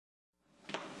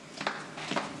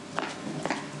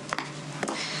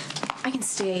can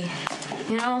stay,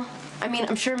 you know? I mean,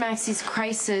 I'm sure Maxie's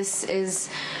crisis is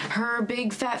her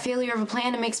big fat failure of a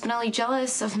plan to make Spinelli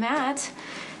jealous of Matt.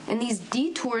 And these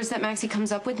detours that Maxie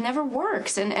comes up with never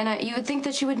works. And you would think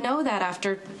that she would know that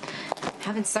after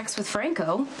having sex with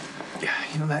Franco. Yeah,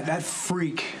 you know, that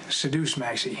freak seduced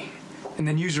Maxie. And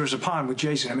then used her as a pawn with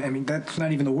Jason. I mean, that's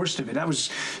not even the worst of it. That was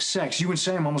sex. You and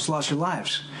Sam almost lost your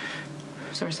lives.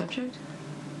 Sore subject?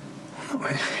 No,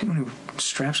 anyone who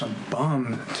straps a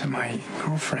bomb to my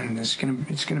girlfriend it's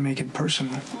gonna make it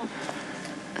personal. Well,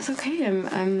 it's okay.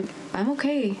 I'm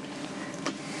okay.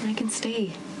 I can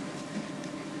stay.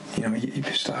 You know, you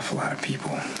pissed off a lot of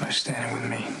people by standing with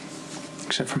me,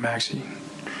 except for Maxie.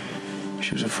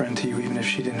 She was a friend to you, even if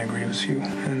she didn't agree with you.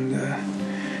 And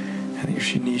I think if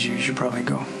she needs you, you should probably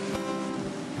go.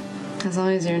 As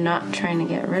long as you're not trying to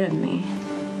get rid of me.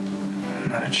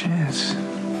 Not a chance.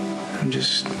 I'm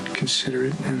just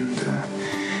considerate and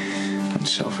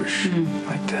unselfish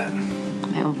like that.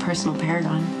 My own personal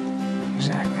paragon.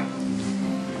 Exactly.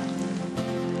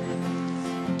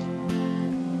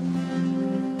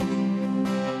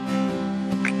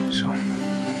 So,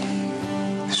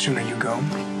 the sooner you go,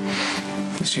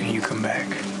 the sooner you come back.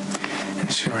 And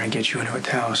the sooner I get you into a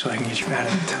towel so I can get you out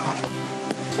of the towel.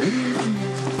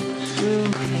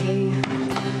 Okay.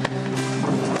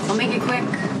 I'll make it quick.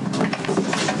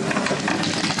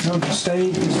 No,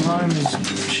 stay as long as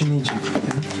she needs you.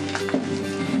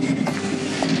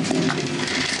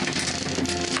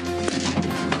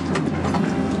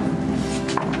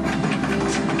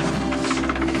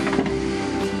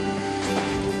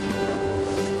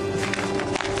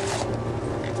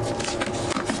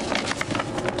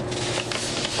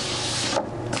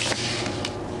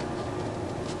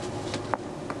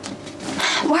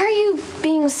 Why are you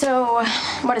being so,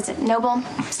 what is it, noble,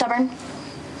 stubborn?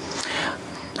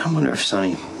 I wonder if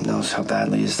Sonny knows how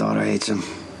badly his daughter hates him.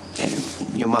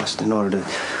 You must in order to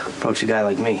approach a guy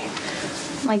like me.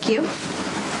 Like you?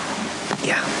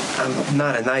 Yeah, I'm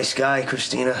not a nice guy,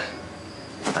 Christina.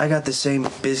 I got the same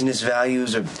business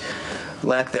values or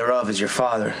lack thereof as your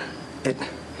father.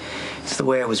 It's the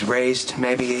way I was raised.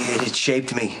 Maybe it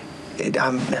shaped me.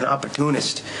 I'm an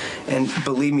opportunist. And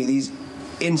believe me, these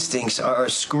instincts are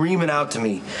screaming out to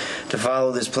me to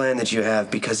follow this plan that you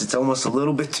have because it's almost a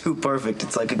little bit too perfect.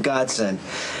 It's like a godsend.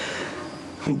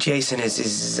 I mean, Jason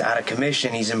is out of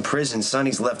commission. He's in prison.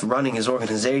 Sonny's left running his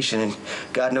organization, and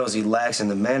God knows he lacks in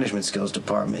the management skills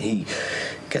department. He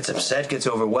gets upset, gets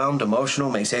overwhelmed,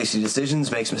 emotional, makes hasty decisions,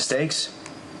 makes mistakes.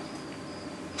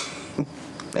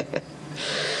 Man,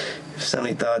 if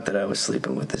Sonny thought that I was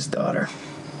sleeping with his daughter,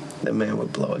 the man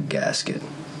would blow a gasket.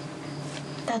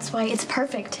 That's why it's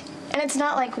perfect. And it's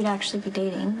not like we'd actually be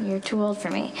dating. You're too old for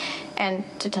me. And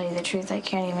to tell you the truth, I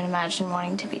can't even imagine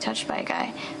wanting to be touched by a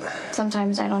guy.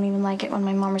 Sometimes I don't even like it when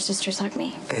my mom or sisters hug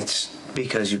me. It's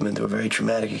because you've been through a very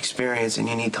traumatic experience and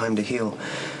you need time to heal.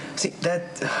 See,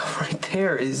 that right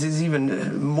there is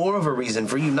even more of a reason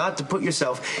for you not to put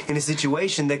yourself in a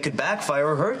situation that could backfire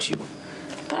or hurt you.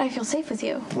 But I feel safe with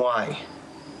you. Why?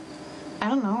 I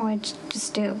don't know. I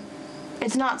just do.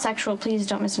 It's not sexual. Please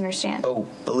don't misunderstand. Oh,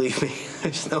 believe me,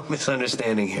 there's no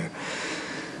misunderstanding here.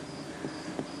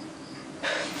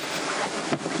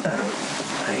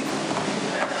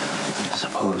 I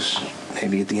suppose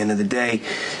maybe at the end of the day,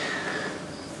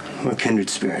 we're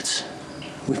kindred spirits.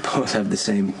 We both have the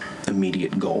same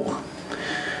immediate goal.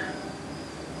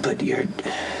 But your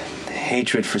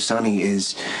hatred for Sonny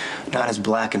is not as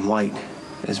black and white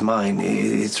as mine.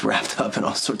 It's wrapped up in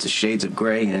all sorts of shades of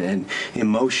gray and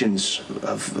emotions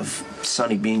of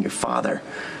Sonny being your father.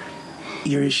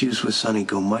 Your issues with Sonny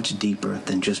go much deeper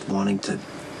than just wanting to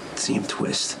see him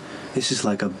twist. This is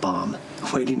like a bomb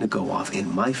waiting to go off in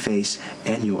my face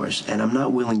and yours, and I'm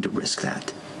not willing to risk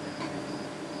that.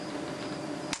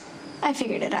 I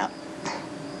figured it out.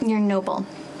 You're noble.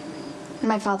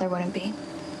 My father wouldn't be.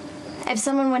 If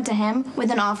someone went to him with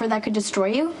an offer that could destroy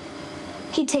you,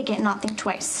 he'd take it and not think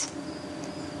twice.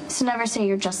 So never say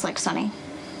you're just like Sonny.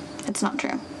 It's not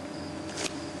true.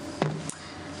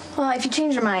 Well, if you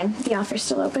change your mind, the offer's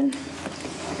still open.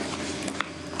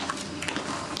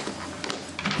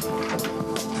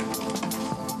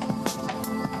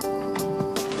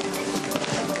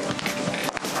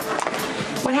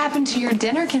 What happened to your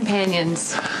dinner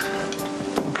companions?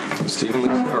 Stephen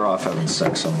and Luke are off having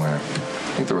sex somewhere. I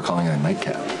think they were calling it a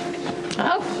nightcap.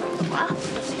 Oh, wow.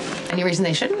 Any reason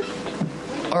they shouldn't?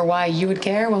 Or why you would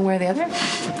care one way or the other?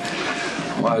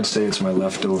 Well, I'd say it's my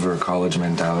leftover college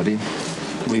mentality.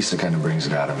 Lisa kind of brings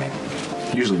it out of me.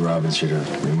 Usually Robin's here to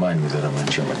remind me that I'm a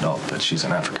mature adult, but she's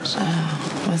in Africa. So.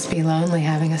 Oh, must be lonely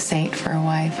having a saint for a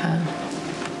wife, huh?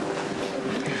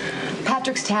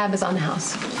 Patrick's tab is on the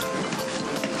house.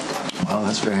 Wow,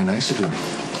 that's very nice of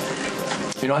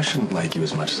you. You know, I shouldn't like you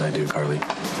as much as I do, Carly.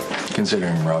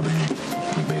 Considering Robin,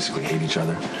 we basically hate each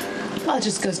other. Well, it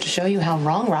just goes to show you how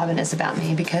wrong Robin is about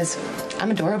me because I'm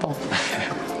adorable.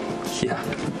 Yeah.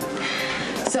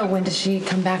 So when does she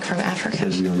come back from Africa?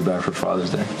 She's gonna be back for Father's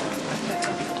Day.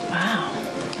 Wow.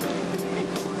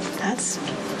 That's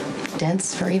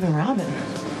dense for even Robin.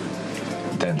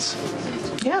 Dense.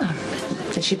 Yeah.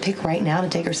 Did she pick right now to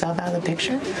take herself out of the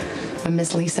picture? When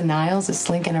Miss Lisa Niles is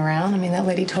slinking around? I mean, that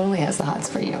lady totally has the hots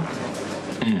for you.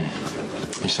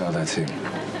 You saw that too.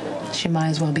 She might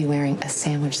as well be wearing a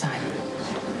sandwich sign.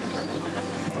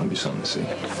 That'll be something to see.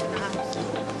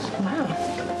 Wow.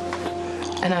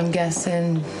 And I'm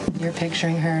guessing you're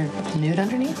picturing her nude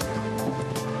underneath?